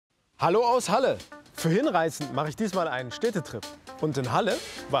Hallo aus Halle. Für Hinreisen mache ich diesmal einen Städtetrip. Und in Halle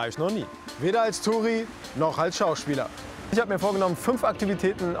war ich noch nie. Weder als Touri noch als Schauspieler. Ich habe mir vorgenommen, 5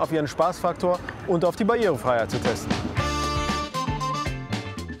 Aktivitäten auf ihren Spaßfaktor und auf die Barrierefreiheit zu testen.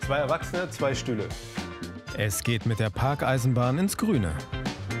 2 Erwachsene, 2 Stühle. Es geht mit der Parkeisenbahn ins Grüne.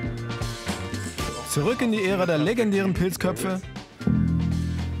 Zurück in die Ära der legendären Pilzköpfe.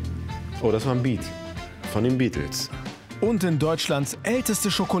 Oh, das war ein Beat von den Beatles. Und in Deutschlands älteste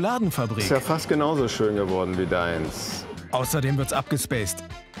Schokoladenfabrik. Ist ja fast genauso schön geworden wie deins. Außerdem wird's abgespaced.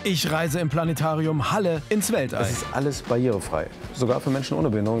 Ich reise im Planetarium Halle ins Weltall. Es ist alles barrierefrei, sogar für Menschen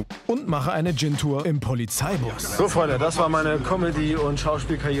ohne Behinderung. Und mache eine Gin-Tour im Polizeibus. So Freunde, das war meine Comedy- und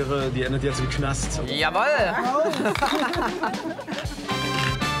Schauspielkarriere. Die endet jetzt im Knast. Jawohl!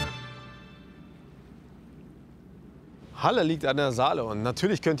 Halle liegt an der Saale und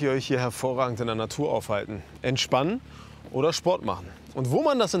natürlich könnt ihr euch hier hervorragend in der Natur aufhalten, entspannen oder Sport machen. Und wo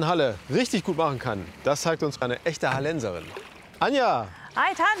man das in Halle richtig gut machen kann, das zeigt uns eine echte Hallenserin. Anja!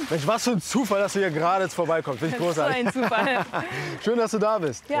 Hi, Tan! Mensch, was für ein Zufall, dass du hier gerade jetzt vorbeikommst. Finde ich großartig. So ein Zufall. Schön, dass du da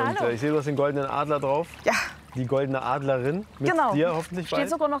bist. Ja, und, hallo. ich sehe, du hast den goldenen Adler drauf. Ja, Die goldene Adlerin mit genau. dir hoffentlich Steht bald.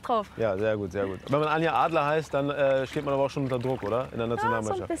 sogar noch drauf. Ja, sehr gut, sehr gut. Wenn man Anja Adler heißt, dann steht man aber auch schon unter Druck, oder? In der Ja, so ein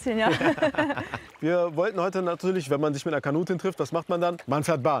Nationalmannschaft. bisschen, ja. Wir wollten heute natürlich, wenn man sich mit einer Kanutin trifft, was macht man dann? Man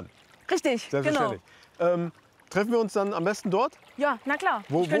fährt Bahn. Richtig, genau. Selbstverständlich. Treffen wir uns dann am besten dort? Ja, na klar.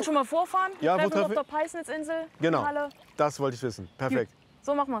 Wo- Ich kann wo- schon mal vorfahren. Wir Ja, wo treffen uns treffen auf der Peißnitz-Insel Genau. in Halle. Das wollte ich wissen. Perfekt.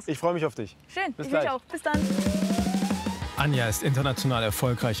 So machen wir's. Ich freue mich auf dich. Schön, Bis ich mich gleich. auch. Bis dann. Anja ist international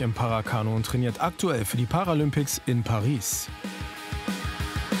erfolgreich im Parakanu und trainiert aktuell für die Paralympics in Paris.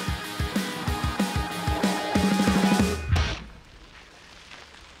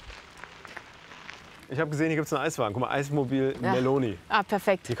 Ich habe gesehen, hier gibt es einen Eiswagen. Guck mal, Eismobil Ja. Meloni. Ah,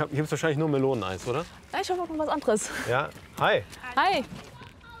 perfekt. Hier gibt es wahrscheinlich nur Meloneneis, oder? Ja, ich hoffe noch was anderes. Ja. Hi. Hi.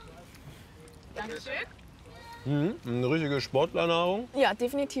 Eine richtige Sportlernahrung. Ja,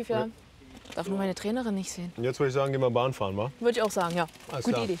 definitiv, ja. Darf nur meine Trainerin nicht sehen. Und jetzt würde ich sagen, gehen wir Bahn fahren, wa? Würde ich auch sagen, ja. Alles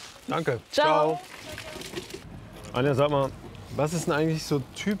Gute klar. Idee. Danke. Ciao. Anja, sag mal, was ist denn eigentlich so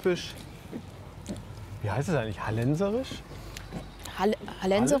typisch, wie heißt es eigentlich, hallenserisch?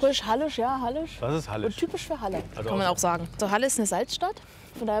 Hallenserisch, Hallisch, ja, Hallisch. Was ist Und Hallisch? typisch für Halle, Also kann man auch- auch sagen. So, Halle ist eine Salzstadt.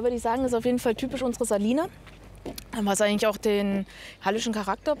 Von daher würde ich sagen, ist auf jeden Fall typisch unsere Saline. Was eigentlich auch den hallischen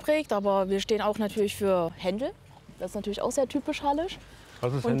Charakter prägt. Aber wir stehen auch natürlich für Händel. Das ist natürlich auch sehr typisch hallisch.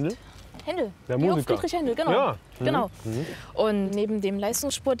 Was ist Und Händel? Händel. Der Georg Musiker. Friedrich Händel, genau. Ja. Genau. Und neben dem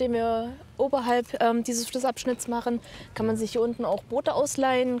Leistungssport, den wir oberhalb dieses Flussabschnitts machen, kann man sich hier unten auch Boote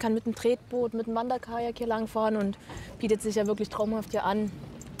ausleihen, kann mit einem Tretboot, mit einem Wanderkajak hier langfahren und bietet sich ja wirklich traumhaft hier an.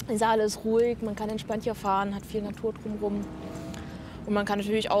 Die Saale ist ruhig, man kann entspannt hier fahren, hat viel Natur drumherum. Und man kann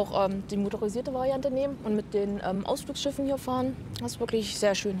natürlich auch die motorisierte Variante nehmen und mit den Ausflugsschiffen hier fahren. Das ist wirklich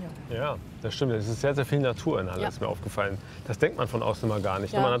sehr schön hier. Ja, das stimmt. Es ist sehr, sehr viel Natur in Halle, Ja. ist mir aufgefallen. Das denkt man von außen immer gar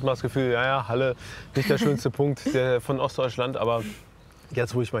nicht. Ja. Man hat immer das Gefühl, ja, Halle, nicht der schönste Punkt von Ostdeutschland. Aber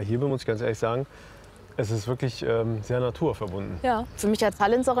jetzt, wo ich mal hier bin, muss ich ganz ehrlich sagen, es ist wirklich sehr naturverbunden. Ja, für mich als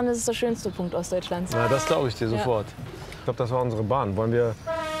Hallenserin ist es der schönste Punkt Ostdeutschlands. Na, das glaube ich dir sofort. Ich glaube, das war unsere Bahn. Wollen wir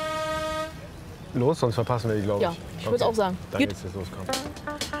los? Sonst verpassen wir die, glaube ich. Ja, ich würde es auch sagen. Dann Gut. geht's jetzt los, komm.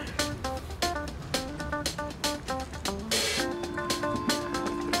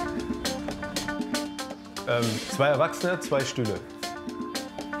 Zwei Erwachsene, 2 Stühle.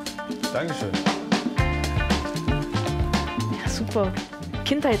 Dankeschön. Ja, super.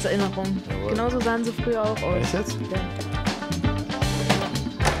 Kindheitserinnerung. Jawohl. Genauso sahen sie früher auch aus. Echt jetzt? Ja.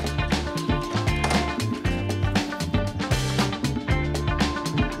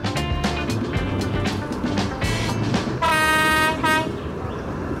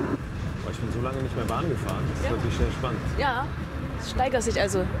 Oh, ich bin so lange nicht mehr Bahn gefahren. Das ist natürlich sehr spannend. Ja, es steigert sich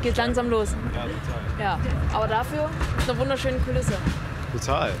also. Geht langsam los. Ja, total. Ja, aber dafür eine wunderschöne Kulisse.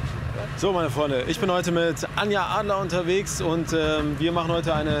 Total. So, meine Freunde, ich bin heute mit Anja Adler unterwegs und wir machen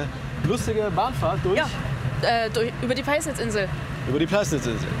heute eine lustige Bahnfahrt durch Ja, über die Peißnitz-Insel. über die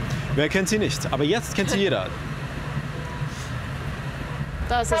Peißnitzinsel. Wer kennt sie nicht? Aber jetzt kennt sie jeder.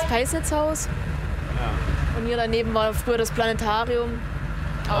 Da ist das Peißnitzhaus. Und hier daneben war früher das Planetarium.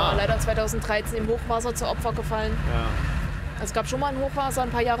 Aber leider 2013 im Hochwasser zu Opfer gefallen. Ja. Es gab schon mal ein Hochwasser ein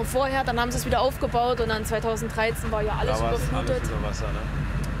paar Jahre vorher, dann haben sie es wieder aufgebaut und dann 2013 war ja alles Da war es überflutet. alles unter Wasser, ne?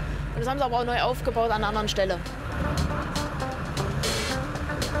 Und das haben sie aber auch neu aufgebaut an einer anderen Stelle.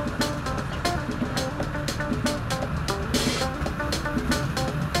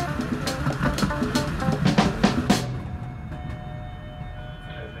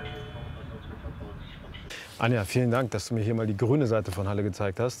 Anja, vielen Dank, dass du mir hier mal die grüne Seite von Halle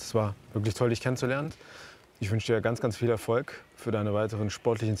gezeigt hast. Es war wirklich toll, dich kennenzulernen. Ich wünsche dir ganz, ganz viel Erfolg für deine weiteren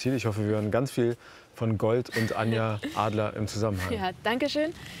sportlichen Ziele. Ich hoffe, wir hören ganz viel von Gold und Anja Adler im Zusammenhang. Ja, danke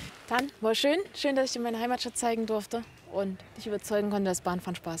schön. Dann war schön. Schön, dass ich dir meine Heimatstadt zeigen durfte und dich überzeugen konnte, dass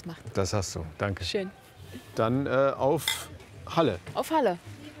Bahnfahren Spaß macht. Das hast du. Danke. Schön. Dann auf Halle. Auf Halle.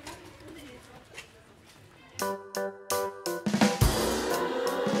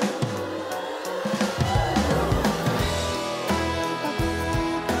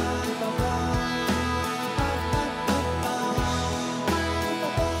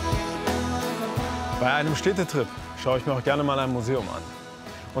 Bei einem Städtetrip schaue ich mir auch gerne mal ein Museum an.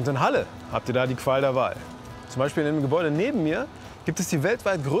 Und in Halle habt ihr da die Qual der Wahl. Zum Beispiel in dem Gebäude neben mir gibt es die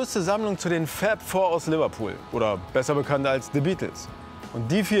weltweit größte Sammlung zu den Fab Four aus Liverpool. Oder besser bekannt als The Beatles.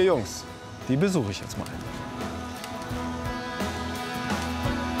 Und die 4 Jungs, die besuche ich jetzt mal.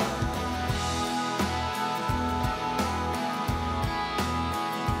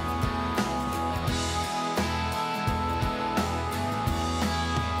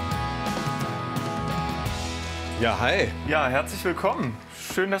 Ja, hi. Ja, herzlich willkommen.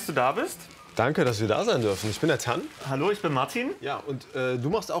 Schön, dass du da bist. Danke, dass wir da sein dürfen. Ich bin der Tan. Hallo, ich bin Martin. Ja, und du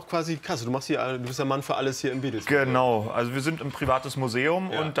machst auch quasi Kasse. Du bist der Mann für alles hier im Beatles. Genau, also wir sind ein privates Museum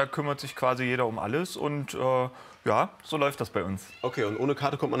Ja. und da kümmert sich quasi jeder um alles und ja, so läuft das bei uns. Okay, und ohne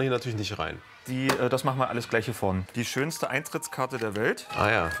Karte kommt man hier natürlich nicht rein. Das machen wir alles gleich hier vorne. Die schönste Eintrittskarte der Welt Ah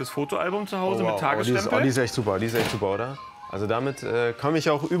ja. fürs Fotoalbum zu Hause mit Die Tagesstempel. ist echt super, oder? Also damit komme ich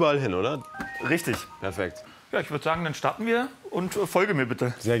auch überall hin, oder? Richtig. Perfekt. Ja, ich würde sagen, dann starten wir und folge mir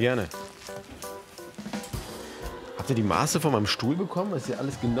bitte. Sehr gerne. Habt ihr die Maße von meinem Stuhl bekommen? Das ist ja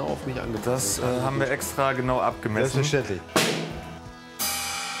alles genau auf mich angepasst. Das haben wir extra genau abgemessen. Selbstverständlich.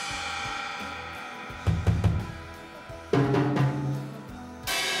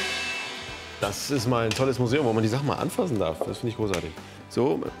 Das ist mal ein tolles Museum, wo man die Sachen mal anfassen darf. Das finde ich großartig.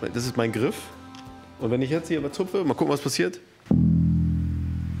 So, das ist mein Griff. Und wenn ich jetzt hier mal zupfe, mal gucken, was passiert.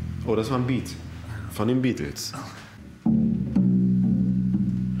 Oh, das war ein Beat von den Beatles.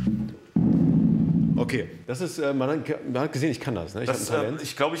 Okay, das ist, man hat gesehen, ich kann das. Ne? Ich habe ein Talent.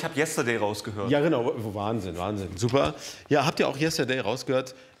 Ich glaube, ich habe Yesterday rausgehört. Ja, genau. Wahnsinn, Wahnsinn. Super. Ja, habt ihr auch Yesterday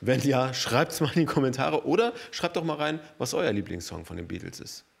rausgehört? Wenn ja, schreibt es mal in die Kommentare oder schreibt doch mal rein, was euer Lieblingssong von den Beatles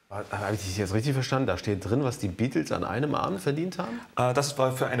ist. Habe ich das jetzt richtig verstanden? Da steht drin, was die Beatles an einem Abend verdient haben? Das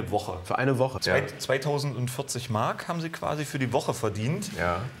war für eine Woche. Für eine Woche. 2040 Mark haben sie quasi für die Woche verdient.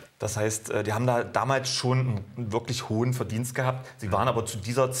 Ja. Das heißt, die haben da damals schon einen wirklich hohen Verdienst gehabt. Sie waren aber zu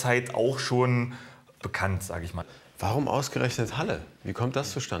dieser Zeit auch schon bekannt, sage ich mal. Warum ausgerechnet Halle? Wie kommt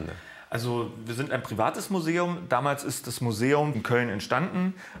das zustande? Also wir sind ein privates Museum. Damals ist das Museum in Köln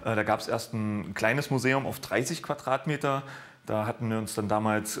entstanden. Da gab es erst ein kleines Museum auf 30 Quadratmeter. Da hatten wir uns dann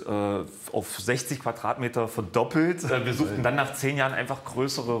damals auf 60 Quadratmeter verdoppelt. Wir suchten dann nach 10 Jahren einfach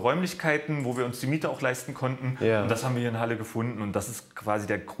größere Räumlichkeiten, wo wir uns die Miete auch leisten konnten. Ja. Und das haben wir hier in Halle gefunden. Und das ist quasi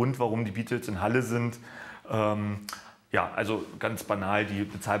der Grund, warum die Beatles in Halle sind. Ja, also ganz banal die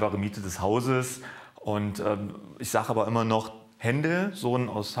bezahlbare Miete des Hauses. Und ich sage aber immer noch, Händel, Sohn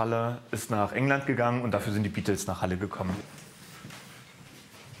aus Halle, ist nach England gegangen und dafür sind die Beatles nach Halle gekommen.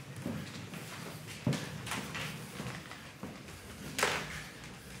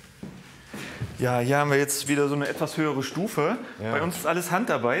 Ja, hier haben wir jetzt wieder so eine etwas höhere Stufe. Ja. Bei uns ist alles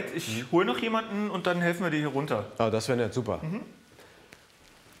Handarbeit. Ich hole noch jemanden und dann helfen wir dir hier runter. Ah, das wäre nett, super.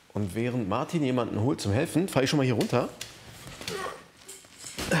 Und während Martin jemanden holt zum Helfen, fahre ich schon mal hier runter.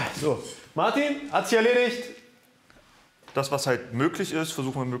 So, Martin, hat sich erledigt. Das, was halt möglich ist,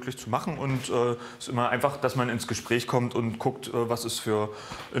 versuchen wir möglich zu machen. Und es ist immer einfach, dass man ins Gespräch kommt und guckt, was ist für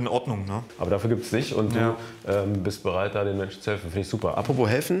in Ordnung. Ne? Aber dafür gibt es dich und du bist bereit, da den Menschen zu helfen. Finde ich super. Apropos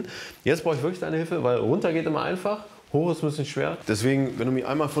helfen, jetzt brauche ich wirklich deine Hilfe, weil runter geht immer einfach, hoch ist ein bisschen schwer. Deswegen, wenn du mir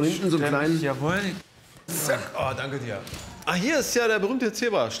einmal von hinten so einen kleinen... Jawohl. Zack, oh, danke dir. Ah, hier ist ja der berühmte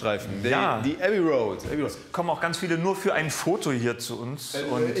Zebrastreifen, Ja. die Abbey Road. Kommen auch ganz viele nur für ein Foto hier zu uns.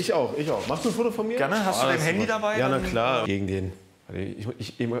 Und Ich auch. Machst du ein Foto von mir? Gerne. Hast du dein das ist Handy super. dabei? Ja, na Dann- klar. Gegen den.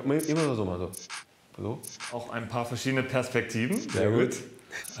 Immer so mal so. So? auch ein paar verschiedene Perspektiven. Sehr gut.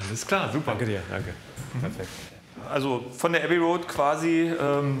 Alles klar, super. Danke dir, danke. Perfekt. Also von der Abbey Road quasi,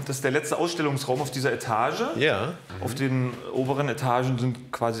 das ist der letzte Ausstellungsraum auf dieser Etage. Ja. Auf den oberen Etagen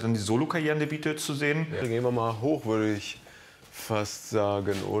sind quasi dann die Solokarrieren der Beatles zu sehen. Dann gehen wir mal hoch, würde ich fast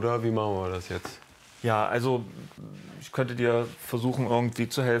sagen, oder? Wie machen wir das jetzt? Ja, also ich könnte dir versuchen, irgendwie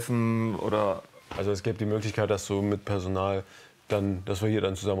zu helfen oder... Also es gibt die Möglichkeit, dass du mit Personal dann, dass wir hier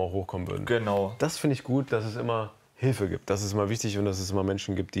dann zusammen auch hochkommen würden. Genau. Das finde ich gut, dass es immer Hilfe gibt. Das ist immer wichtig und dass es immer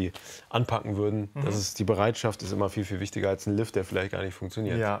Menschen gibt, die anpacken würden. Die Bereitschaft ist immer viel, viel wichtiger als ein Lift, der vielleicht gar nicht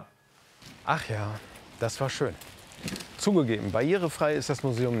funktioniert. Ja. Ach ja, das war schön. Zugegeben, barrierefrei ist das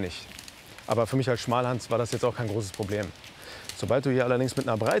Museum nicht. Aber für mich als Schmalhans war das jetzt auch kein großes Problem. Sobald du hier allerdings mit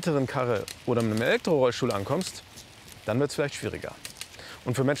einer breiteren Karre oder mit einem Elektrorollstuhl ankommst, dann wird es vielleicht schwieriger.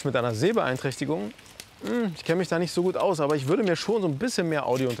 Und für Menschen mit einer Sehbeeinträchtigung, ich kenne mich da nicht so gut aus, aber ich würde mir schon so ein bisschen mehr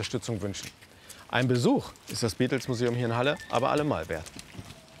Audiounterstützung wünschen. Ein Besuch ist das Beatles Museum hier in Halle aber allemal wert.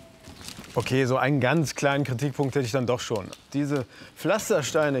 Okay, so einen ganz kleinen Kritikpunkt hätte ich dann doch schon. Diese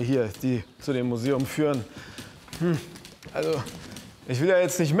Pflastersteine hier, die zu dem Museum führen. Also, ich will ja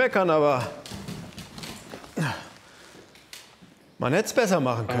jetzt nicht meckern, aber man hätte es besser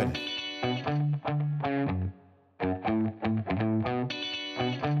machen können.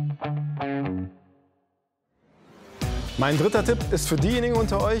 Mein dritter Tipp ist für diejenigen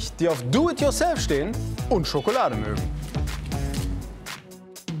unter euch, die auf Do-it-yourself stehen und Schokolade mögen.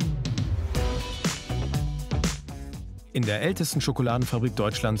 In der ältesten Schokoladenfabrik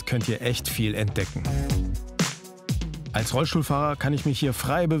Deutschlands könnt ihr echt viel entdecken. Als Rollstuhlfahrer kann ich mich hier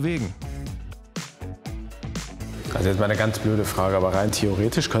frei bewegen. Also jetzt mal eine ganz blöde Frage, aber rein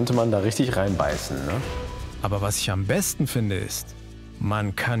theoretisch könnte man da richtig reinbeißen, ne? Aber was ich am besten finde ist,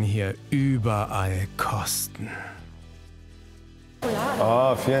 man kann hier überall kosten.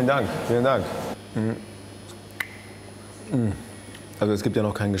 Oh, vielen Dank, vielen Dank. Also es gibt ja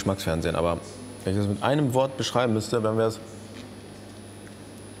noch kein Geschmacksfernsehen, aber wenn ich das mit einem Wort beschreiben müsste, dann wäre es...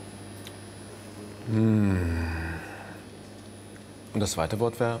 Und das zweite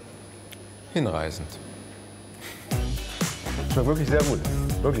Wort wäre hinreisend. Schmeckt wirklich sehr gut.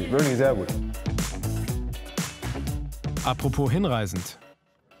 Wirklich, wirklich sehr gut. Apropos hinreisend.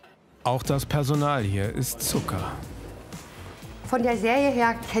 Auch das Personal hier ist Zucker. Von der Serie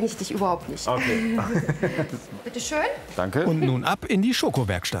her kenne ich dich überhaupt nicht. Okay. Bitte schön. Danke. Und nun ab in die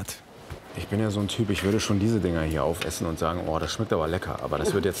Schokowerkstatt. Ich bin ja so ein Typ, ich würde schon diese Dinger hier aufessen und sagen, oh, das schmeckt aber lecker. Aber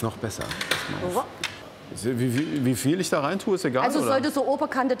das wird jetzt noch besser. Wie viel ich da rein tue, ist egal, Also es oder? sollte so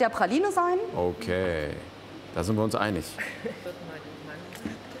Oberkante der Praline sein. Okay, da sind wir uns einig.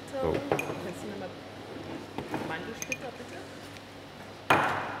 So.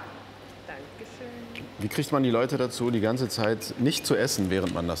 Wie kriegt man die Leute dazu, die ganze Zeit nicht zu essen,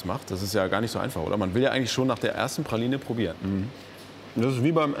 während man das macht? Das ist ja gar nicht so einfach, oder? Man will ja eigentlich schon nach der ersten Praline probieren. Das ist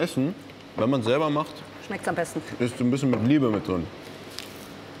wie beim Essen, wenn man es selber macht. Schmeckt's am besten. Ist ein bisschen mit Liebe mit drin.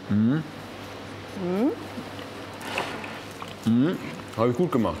 Habe ich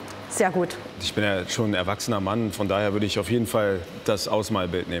gut gemacht. Sehr gut. Ich bin ja schon ein erwachsener Mann, von daher würde ich auf jeden Fall das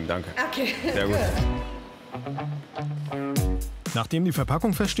Ausmalbild nehmen. Danke. Okay. Sehr gut. Nachdem die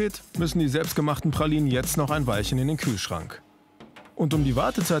Verpackung feststeht, müssen die selbstgemachten Pralinen jetzt noch ein Weilchen in den Kühlschrank. Und um die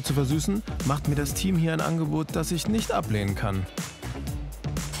Wartezeit zu versüßen, macht mir das Team hier ein Angebot, das ich nicht ablehnen kann.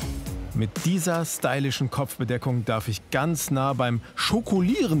 Mit dieser stylischen Kopfbedeckung darf ich ganz nah beim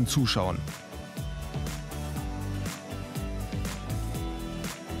Schokolieren zuschauen.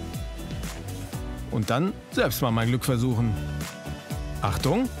 Und dann selbst mal mein Glück versuchen.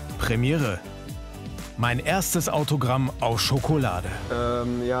 Achtung, Premiere. Mein erstes Autogramm aus Schokolade.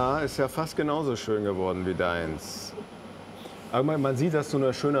 Ja, ist ja fast genauso schön geworden wie deins. Aber man sieht, dass du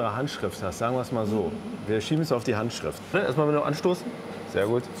eine schönere Handschrift hast, sagen wir es mal so. Wir schieben es auf die Handschrift. Erstmal wieder anstoßen. Sehr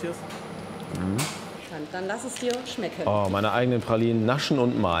gut. Cheers. Dann lass es dir schmecken. Oh, meine eigenen Pralinen naschen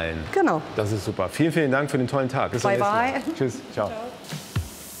und malen. Genau. Das ist super. Vielen, vielen Dank für den tollen Tag. Bis zum nächsten Mal. Bye, bye. Tschüss. Ciao.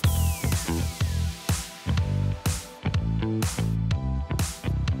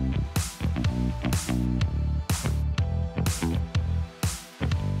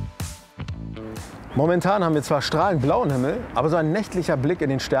 Momentan haben wir zwar strahlend blauen Himmel, aber so ein nächtlicher Blick in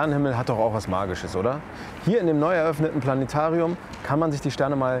den Sternenhimmel hat doch auch was Magisches, oder? Hier in dem neu eröffneten Planetarium kann man sich die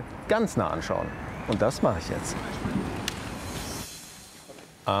Sterne mal ganz nah anschauen. Und das mache ich jetzt.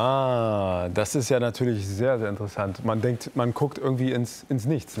 Ah, das ist ja natürlich sehr, sehr interessant. Man denkt, man guckt irgendwie ins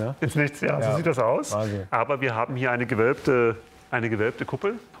Nichts, ne? Ins Nichts, ja, so sieht das aus. Wahnsinn. Aber wir haben hier eine gewölbte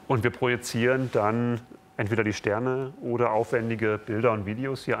Kuppel und wir projizieren dann entweder die Sterne oder aufwendige Bilder und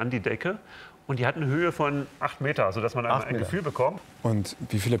Videos hier an die Decke. Und die hat eine Höhe von 8 Meter, sodass man ein Gefühl bekommt. Und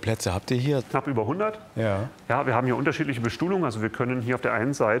wie viele Plätze habt ihr hier? Knapp über 100. Ja. Ja, wir haben hier unterschiedliche Bestuhlungen. Also wir können hier auf der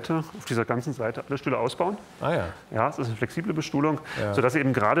einen Seite, auf dieser ganzen Seite, alle Stühle ausbauen. Ah ja. Ja, es ist eine flexible Bestuhlung, Ja. sodass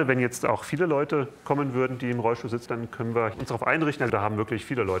eben gerade, wenn jetzt auch viele Leute kommen würden, die im Rollstuhl sitzen, dann können wir uns darauf einrichten. Also da haben wirklich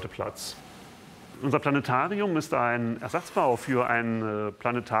viele Leute Platz. Unser Planetarium ist ein Ersatzbau für ein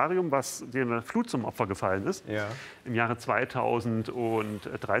Planetarium, was der Flut zum Opfer gefallen ist. Ja. Im Jahre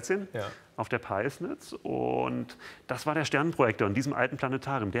 2013. Ja. auf der Peißnitz. Und das war der Sternenprojektor in diesem alten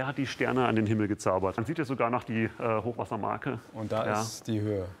Planetarium. Der hat die Sterne an den Himmel gezaubert. Man sieht jetzt sogar noch die Hochwassermarke. Und da ist die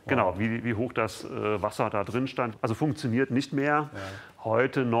Höhe. Wow. Genau, wie hoch das Wasser da drin stand. Also funktioniert nicht mehr. Ja.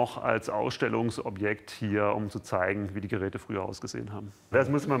 Heute noch als Ausstellungsobjekt hier, um zu zeigen, wie die Geräte früher ausgesehen haben. Das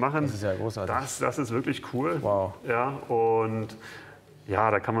muss man machen. Das ist ja großartig. Das ist wirklich cool. Wow. Ja, und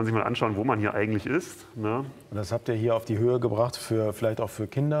ja, da kann man sich mal anschauen, wo man hier eigentlich ist. Ne? Und das habt ihr hier auf die Höhe gebracht, vielleicht auch für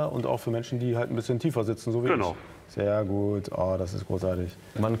Kinder und auch für Menschen, die halt ein bisschen tiefer sitzen, so wie genau. Ich. Sehr gut, oh, das ist großartig.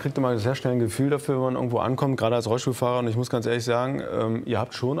 Man kriegt immer sehr schnell ein Gefühl dafür, wenn man irgendwo ankommt, gerade als Rollstuhlfahrer. Und ich muss ganz ehrlich sagen, ihr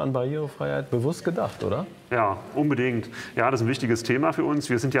habt schon an Barrierefreiheit bewusst gedacht, oder? Ja, unbedingt. Ja, das ist ein wichtiges Thema für uns.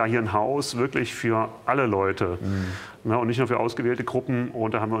 Wir sind ja hier ein Haus wirklich für alle Leute. Ne, und nicht nur für ausgewählte Gruppen.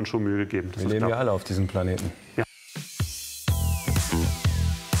 Und da haben wir uns schon Mühe gegeben. Wir leben ja alle auf diesem Planeten. Ja.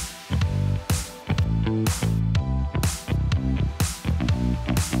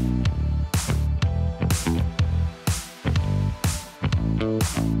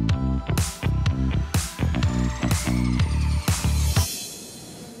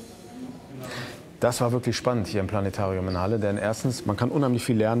 Das war wirklich spannend hier im Planetarium in Halle, denn erstens, man kann unheimlich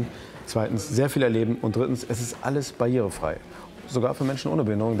viel lernen, zweitens, sehr viel erleben und drittens, es ist alles barrierefrei. Sogar für Menschen ohne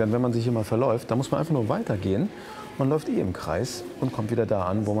Behinderung, denn wenn man sich hier mal verläuft, dann muss man einfach nur weitergehen. Man läuft im Kreis und kommt wieder da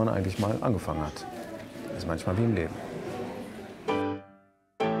an, wo man eigentlich mal angefangen hat. Das ist manchmal wie im Leben.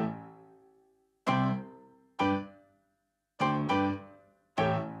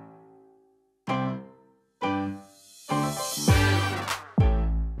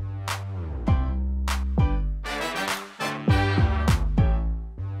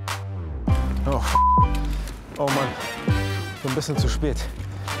 Oh Mann, ich bin ein bisschen zu spät.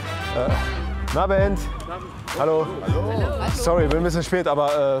 Guten Abend. Hallo. Sorry, bin ein bisschen spät,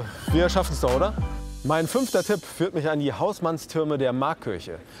 aber wir schaffen es doch, oder? Mein 5. Tipp führt mich an die Hausmannstürme der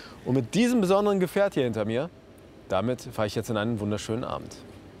Markkirche. Und mit diesem besonderen Gefährt hier hinter mir, damit fahre ich jetzt in einen wunderschönen Abend.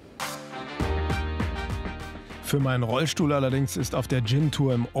 Für meinen Rollstuhl allerdings ist auf der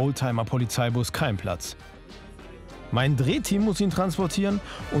Gin-Tour im Oldtimer-Polizeibus kein Platz. Mein Drehteam muss ihn transportieren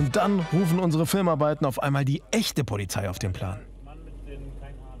und dann rufen unsere Filmarbeiten auf einmal die echte Polizei auf den Plan.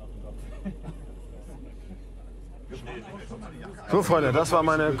 So Freunde, das war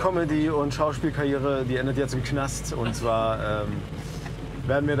meine Comedy- und Schauspielkarriere, die endet jetzt im Knast. Und zwar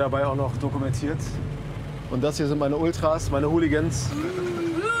werden wir dabei auch noch dokumentiert. Und das hier sind meine Ultras, meine Hooligans,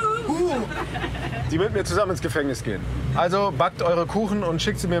 die mit mir zusammen ins Gefängnis gehen. Also backt eure Kuchen und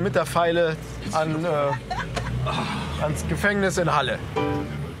schickt sie mir mit der Feile ans Gefängnis in Halle.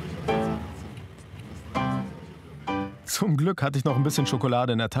 Zum Glück hatte ich noch ein bisschen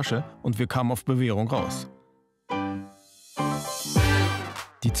Schokolade in der Tasche und wir kamen auf Bewährung raus.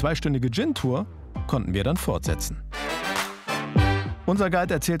 Die 2-stündige Gin-Tour konnten wir dann fortsetzen. Unser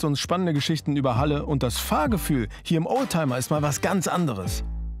Guide erzählt uns spannende Geschichten über Halle und das Fahrgefühl hier im Oldtimer ist mal was ganz anderes.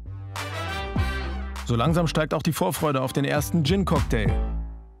 So langsam steigt auch die Vorfreude auf den ersten Gin-Cocktail.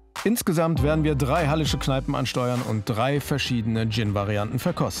 Insgesamt werden wir 3 hallische Kneipen ansteuern und 3 verschiedene Gin-Varianten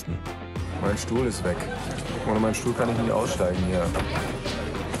verkosten. Mein Stuhl ist weg. Ohne meinen Stuhl kann ich nicht aussteigen hier.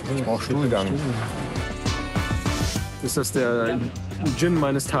 Ich brauche Stuhlgang. Ist das der Gin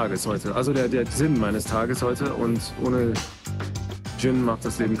meines Tages heute? Also der Sinn meines Tages heute. Und ohne Gin macht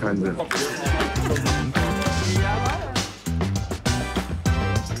das Leben keinen Sinn.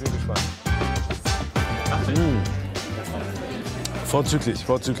 Vorzüglich,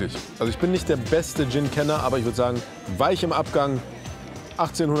 vorzüglich. Also ich bin nicht der beste Gin-Kenner, aber ich würde sagen, weich im Abgang,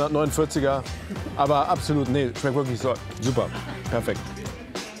 1849er, aber absolut, nee, schmeckt wirklich so. Super, perfekt.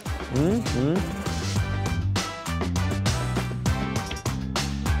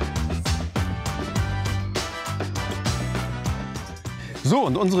 So,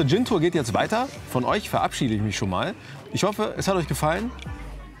 und unsere Gin-Tour geht jetzt weiter. Von euch verabschiede ich mich schon mal. Ich hoffe, es hat euch gefallen.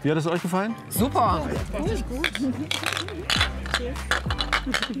 Wie hat es euch gefallen? Super. Richtig gut.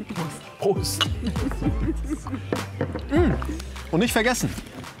 Prost. Und nicht vergessen,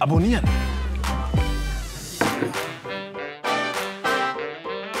 abonnieren.